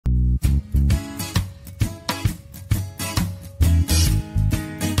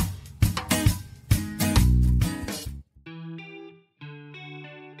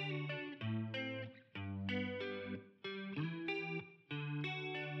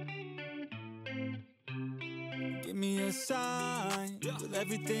Give me a sign, will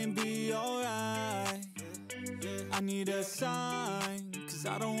everything be alright? I need a sign, cause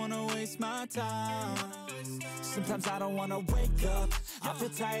I don't wanna waste my time. Sometimes I don't wanna wake up, I feel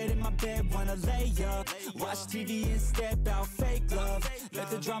tired in my bed, wanna lay up, watch TV and step out fake love. Let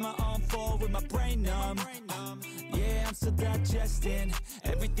the drama unfold with my brain numb. Yeah, I'm still digesting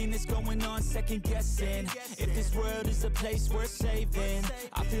everything that's going on, second guessing if this world is a place worth saving.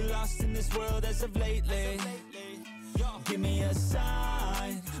 I feel lost in this world as of lately. Give me a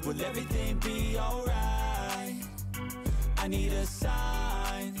sign, will everything be alright? I need a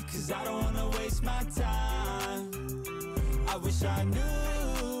sign, cause I don't wanna waste my time. I wish I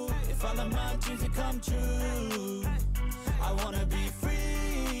knew if all of my dreams would come true. I wanna be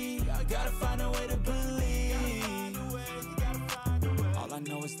free, I gotta find a way to believe. All I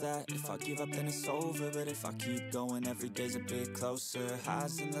know is that if I give up then it's over, but if I keep going every day's a bit closer.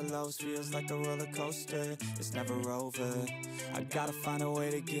 Highs and the lows feels like a roller coaster, it's never over. I gotta find a way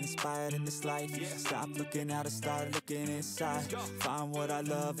to get inspired in this life. Stop looking out and start looking inside. Find what I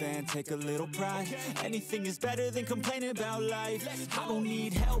love and take a little pride. Anything is better than complaining about life. I don't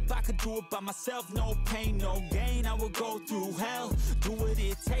need help, I could do it by myself. No pain, no gain, I will go through hell. Do what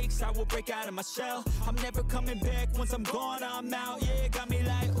it takes, I will break out of my shell. I'm never coming back, once I'm gone, I'm out. Yeah, got me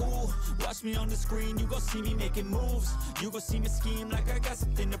like, ooh, watch me on the screen, you gon' see me making moves. You gon' see me scheme like I got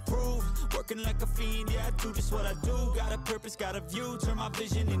something to prove. Working like a fiend, yeah, I do just what I do. Got a purpose, got a view, turn my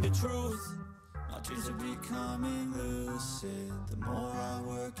vision into truth. My dreams are becoming lucid. The more I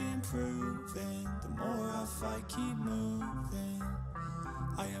work improving, the more I fight, keep moving.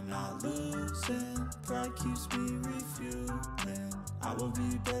 I am not losing, pride keeps me refueling. I will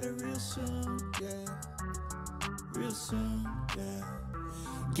be better real soon, yeah. Real soon, yeah.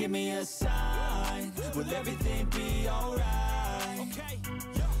 Give me a sign, will everything be alright?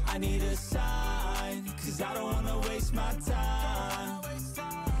 I need a sign, cause I don't wanna waste my time.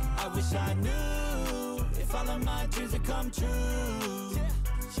 I wish I knew if all of my dreams would come true.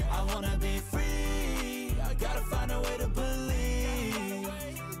 I wanna be free, I gotta find a way to believe.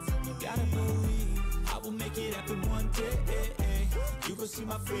 Gotta believe, I will make it happen one day. You gon' see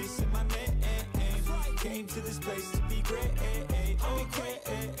my face in my name. Came to this place to be great. Okay,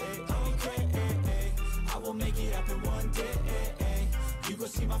 I will make it happen one day. You gon'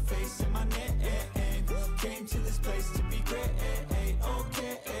 see my face in my name. Came to this place to be great.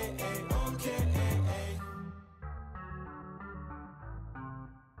 Okay.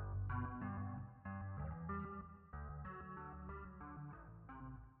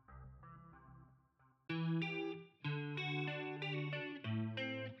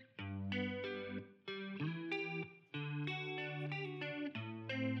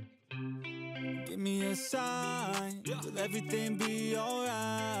 Give me a sign, will everything be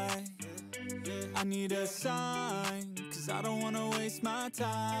alright? I need a sign, cause I don't wanna waste my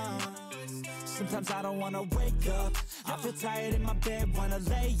time. Sometimes I don't wanna wake up, I feel tired in my bed, wanna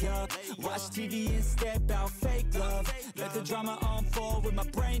lay up, watch TV and step out fake love. Let the drama unfold with my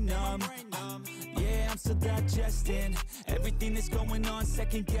brain numb. Yeah, I'm still digesting everything that's going on,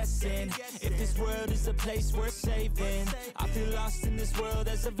 second guessing if this world is a place worth saving. I feel lost in this world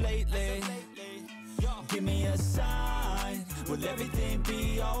as of lately. Give me a sign, will everything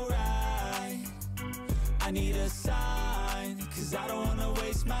be alright? I need a sign, cause I don't wanna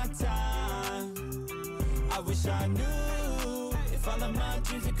waste my time. I wish I knew if all of my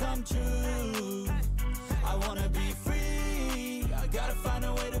dreams would come true. I wanna be free, I gotta find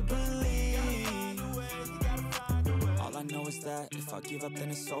a way to believe. All I know is that if I give up then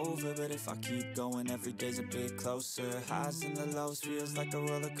it's over, but if I keep going every day's a bit closer. Highs and the lows feels like a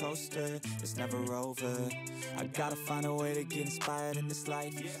roller coaster, it's never over. I gotta find a way to get inspired in this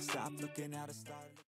life. Stop looking out and start